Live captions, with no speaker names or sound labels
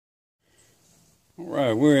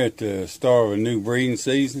Alright, we're at the start of a new breeding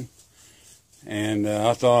season, and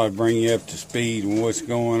I thought I'd bring you up to speed on what's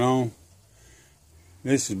going on.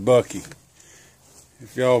 This is Bucky.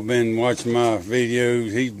 If y'all been watching my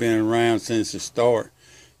videos, he's been around since the start.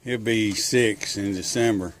 He'll be 6 in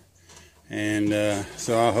December, and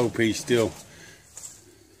so I hope he still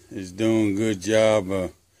is doing a good job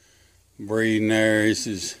of breeding there. This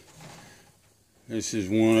is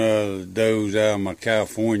one of the does out of my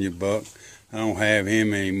California buck. I don't have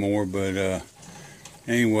him anymore, but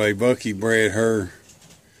anyway, Bucky bred her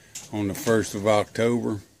on the 1st of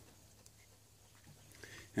October,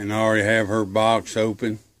 and I already have her box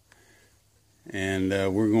open, and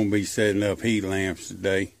we're going to be setting up heat lamps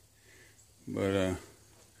today. But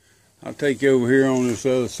I'll take you over here on this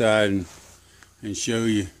other side and show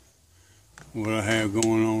you what I have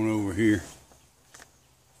going on over here.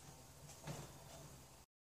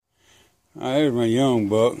 There's my young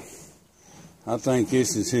buck. I think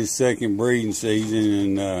this is his second breeding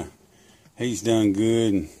season, and he's done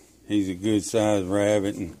good, and he's a good sized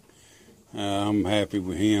rabbit, and I'm happy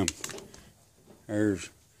with him.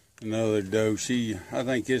 There's another doe. I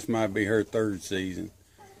think this might be her 3rd season,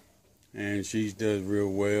 and she does real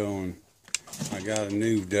well. And I got a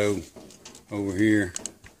new doe over here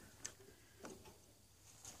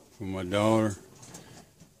for my daughter,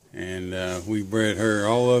 and we bred her.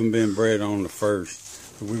 All of them been bred on the 1st.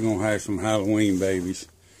 We're going to have some Halloween babies.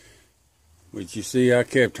 But you see, I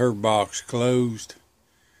kept her box closed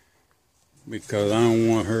because I don't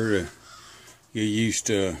want her to get used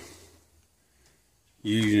to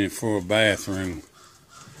using it for a bathroom.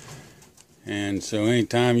 And so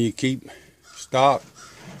anytime you keep stock,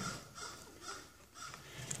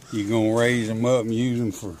 you're going to raise them up and use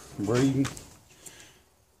them for breeding.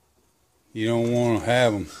 You don't want to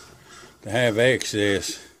have them to have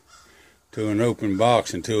access to an open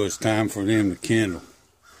box until it's time for them to kindle.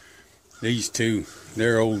 These two,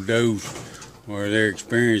 they're old does, or they're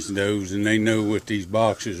experienced does, and they know what these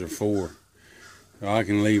boxes are for. So I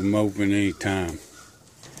can leave them open anytime.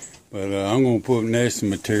 But I'm going to put nesting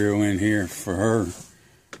material in here for her.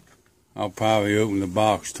 I'll probably open the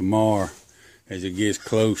box tomorrow as it gets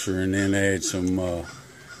closer, and then add some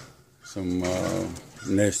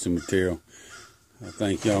nesting material. I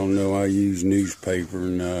think y'all know I use newspaper,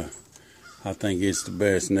 and I think it's the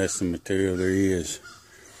best nesting material there is.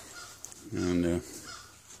 And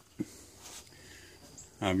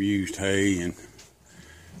I've used hay and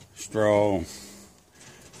straw,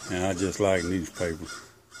 and I just like newspaper.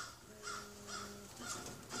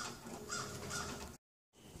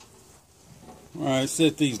 Alright,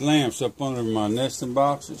 set these lamps up under my nesting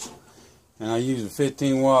boxes, and I use a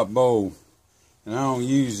 15-watt bulb. And I don't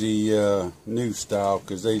use the new style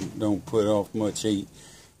because they don't put off much heat.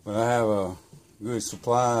 But I have a good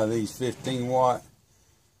supply of these 15-watt,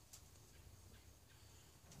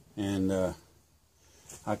 and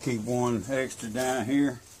I keep one extra down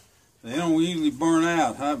here. They don't usually burn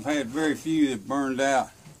out. I've had very few that burned out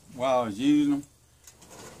while I was using them,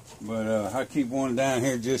 but I keep one down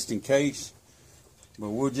here just in case. But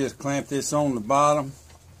we'll just clamp this on the bottom.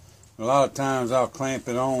 A lot of times I'll clamp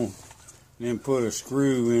it on and then put a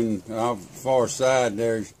screw in the far side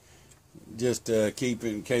there, just to keep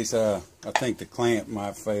it in case I think the clamp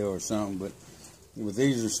might fail or something. But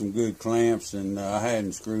these are some good clamps, and I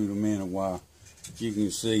hadn't screwed them in a while. You can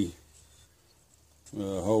see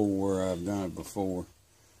the hole where I've done it before.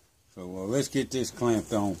 So let's get this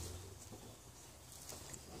clamped on.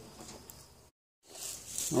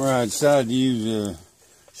 Alright, I decided to use a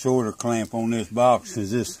shorter clamp on this box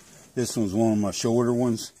because this one's one of my shorter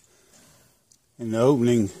ones. And the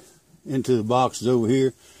opening into the box is over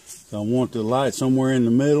here. So I want the light somewhere in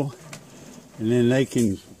the middle, and then they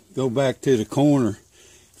can go back to the corner.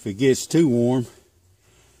 If it gets too warm,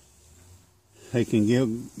 they can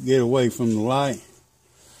get away from the light,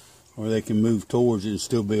 or they can move towards it and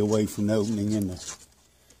still be away from the opening in the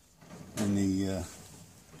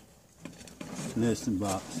nesting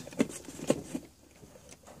box.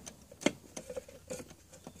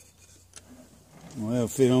 Well, it'll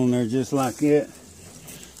fit on there just like that.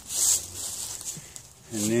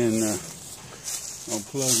 And then I'll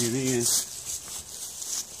plug it in.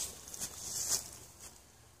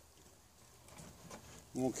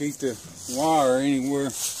 We'll keep the wire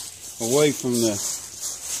anywhere away from the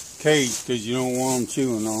cage because you don't want them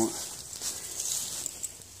chewing on it.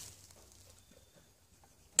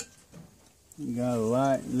 You got a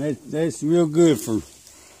light, and that's real good for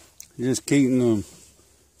just keeping them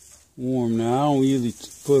warm. Now, I don't usually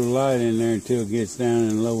put a light in there until it gets down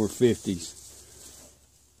in the lower 50s.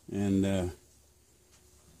 And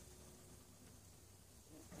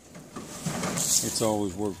It's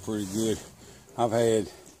always worked pretty good. I've had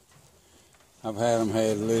them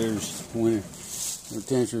had litters when the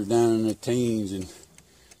temperatures down in the teens, and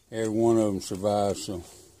every one of them survived. So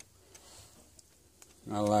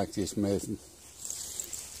I like this method.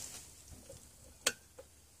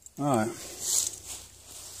 All right,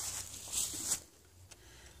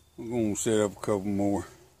 we're gonna set up a couple more.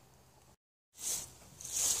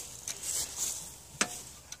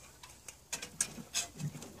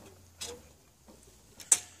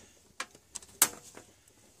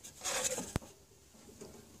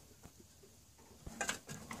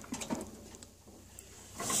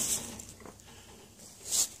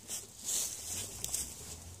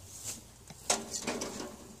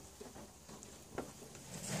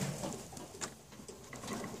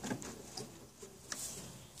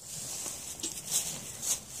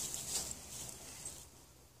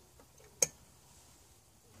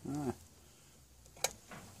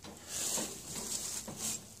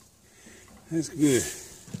 That's good.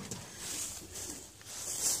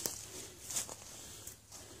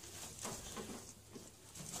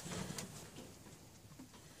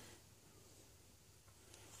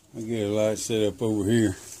 I get a light set up over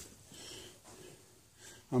here.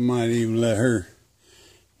 I might even let her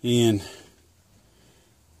in.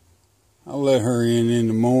 I'll let her in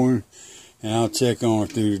the morning, and I'll check on her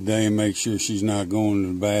through the day and make sure she's not going to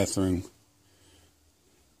the bathroom.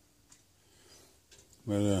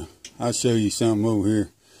 But I'll show you something over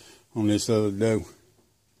here on this other doe.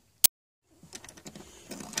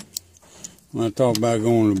 When I talk about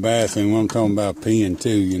going to the bathroom, I'm talking about peeing too,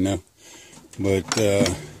 you know. But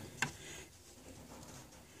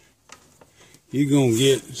you're gonna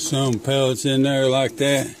get some pellets in there like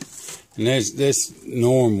that, and that's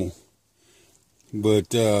normal.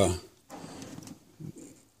 But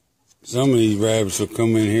some of these rabbits will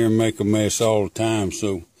come in here and make a mess all the time,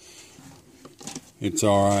 so it's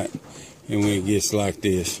all right. And when it gets like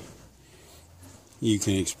this, you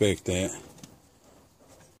can expect that.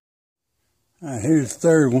 All right, here's the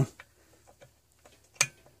third one.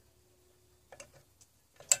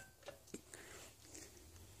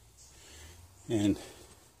 And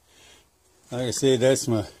like I said, that's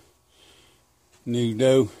my new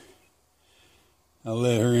doe. I'll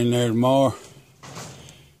let her in there tomorrow,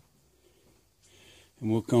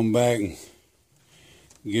 and we'll come back and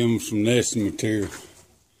give them some nesting material.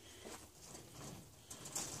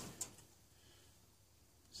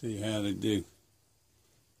 See how they do.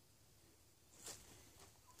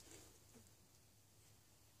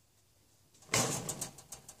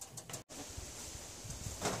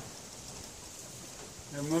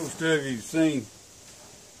 Now, most of you have seen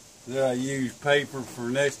that I use paper for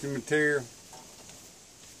nesting material.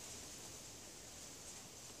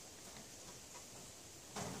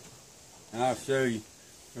 And I'll show you,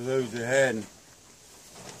 for those that hadn't,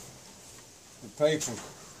 the paper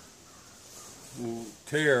will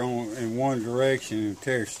tear in one direction and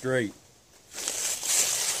tear straight.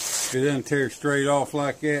 If it doesn't tear straight off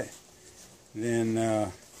like that, then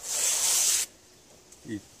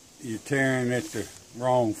you're tearing at the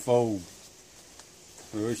wrong fold.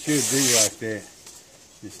 So it should be like that,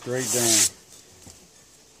 just straight down.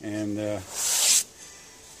 And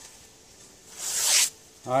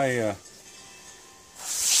I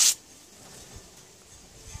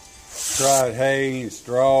tried hay and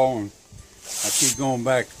straw, and I keep going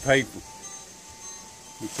back to paper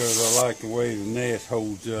because I like the way the nest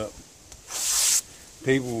holds up.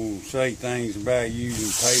 People say things about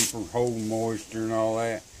using paper, holding moisture and all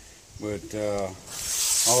that, but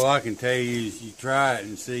all I can tell you is you try it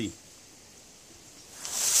and see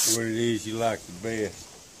what it is you like the best.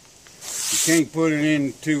 You can't put it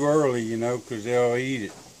in too early, you know, because they'll eat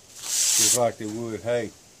it just like they would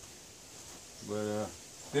hay. But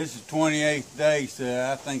this is 28th day,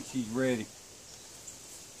 so I think she's ready.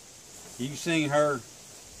 You've seen her.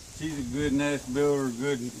 She's a good nest builder.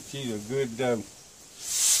 She's a good doe.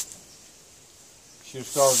 She'll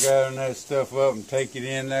start gathering that stuff up and take it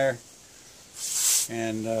in there.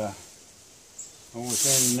 And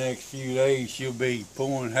within the next few days, she'll be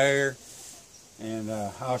pulling hair. And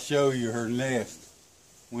I'll show you her nest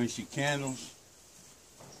when she kindles.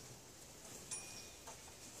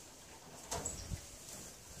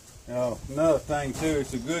 Now, another thing too,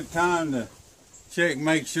 it's a good time to check,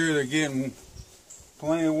 make sure they're getting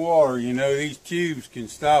plenty of water. You know, these tubes can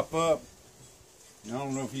stop up. I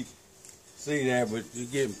don't know if you can see that, but you're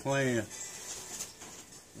getting plenty of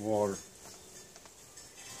water.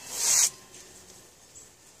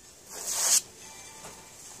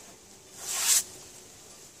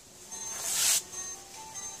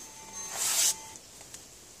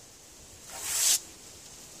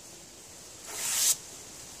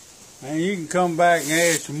 And you can come back and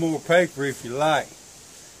add some more paper if you like.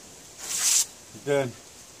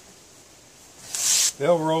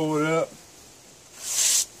 They'll roll it up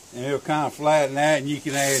and it'll kind of flatten out, and you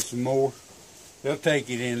can add some more. They'll take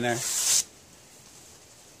it in there.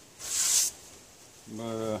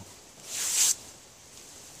 But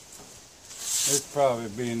this probably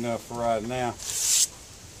be enough for right now.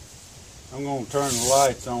 I'm going to turn the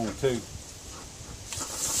lights on too.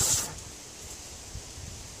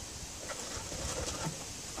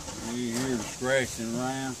 You hear them scratching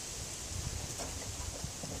around.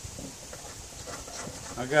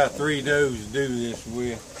 I got 3 does to do this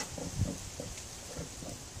with.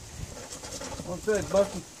 What's that,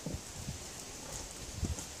 Bucky?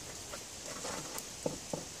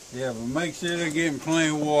 Yeah, but make sure they're getting plenty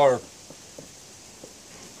of water.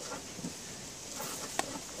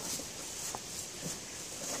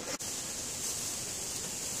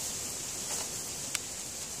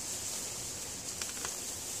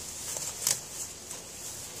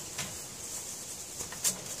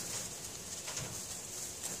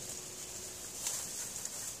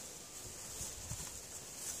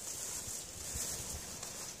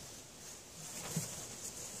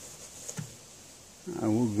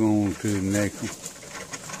 We'll go on to the next one.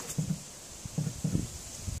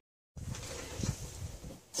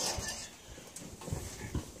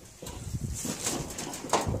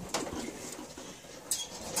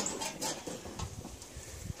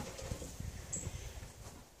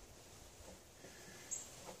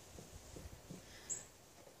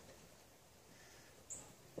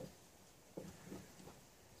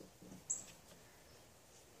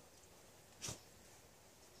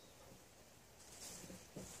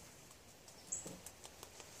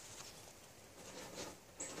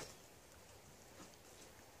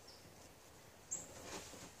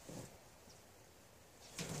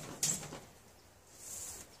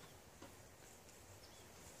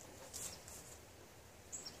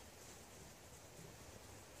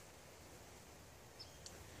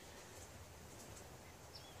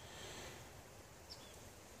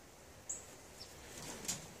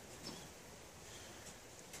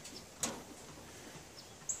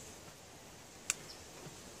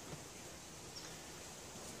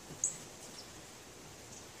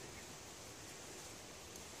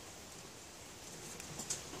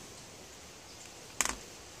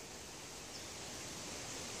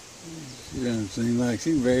 She doesn't seem like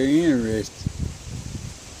she's very interested.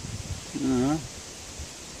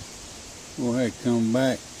 We'll have to come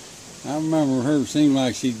back. I remember her seemed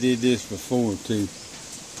like she did this before too.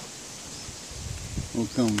 We'll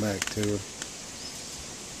come back to her.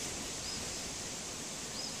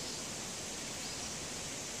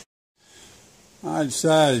 I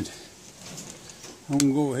decided I'm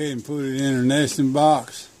going to go ahead and put it in her nesting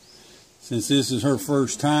box. Since this is her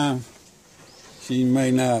first time, she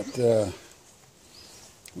may not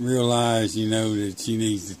realize, that she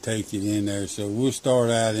needs to take it in there. So we'll start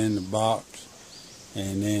out in the box,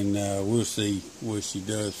 and then we'll see what she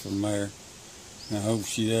does from there. And I hope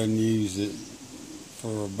she doesn't use it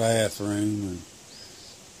for a bathroom, and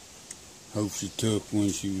hope she took when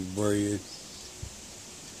she was bred.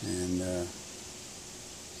 And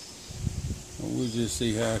we'll just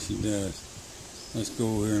see how she does. Let's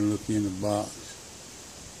go over here and look in the box.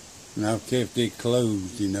 And I've kept it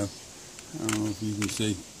closed, I don't know if you can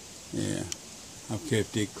see. Yeah, I've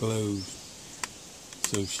kept it closed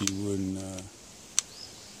so she wouldn't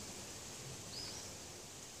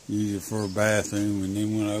use it for a bathroom. And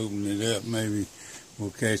then when I open it up, maybe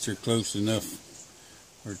we'll catch her close enough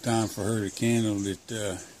for time for her to kennel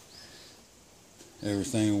that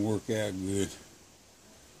everything will work out good.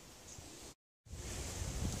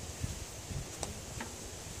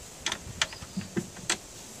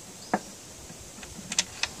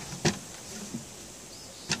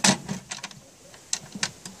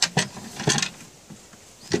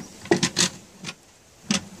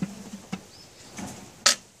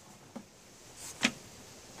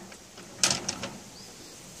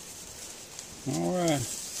 Alright,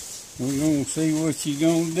 we're going to see what she's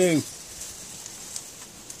going to do.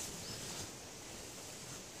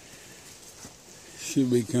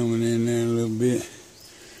 Should be coming in there a little bit.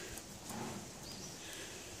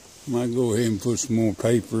 Might go ahead and put some more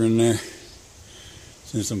paper in there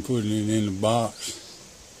since I'm putting it in the box.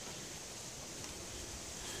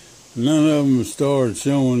 None of them have started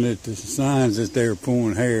showing that the signs that they're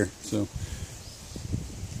pulling hair, so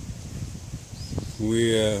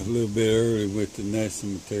we're a little bit early with the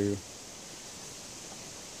nesting material.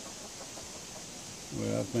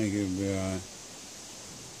 Well, I think it'll be alright.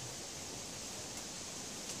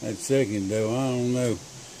 That second though, I don't know.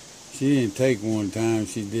 She didn't take one time.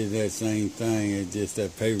 She did that same thing. It's just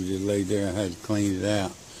that paper just laid there. I had to clean it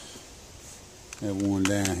out. That one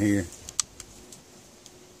down here.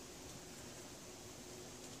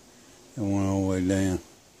 That one all the way down.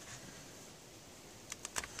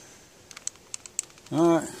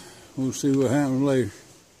 Alright, we'll see what happens later.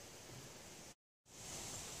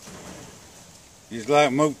 Just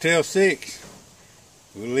like Motel 6,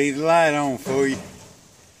 we'll leave the light on for you.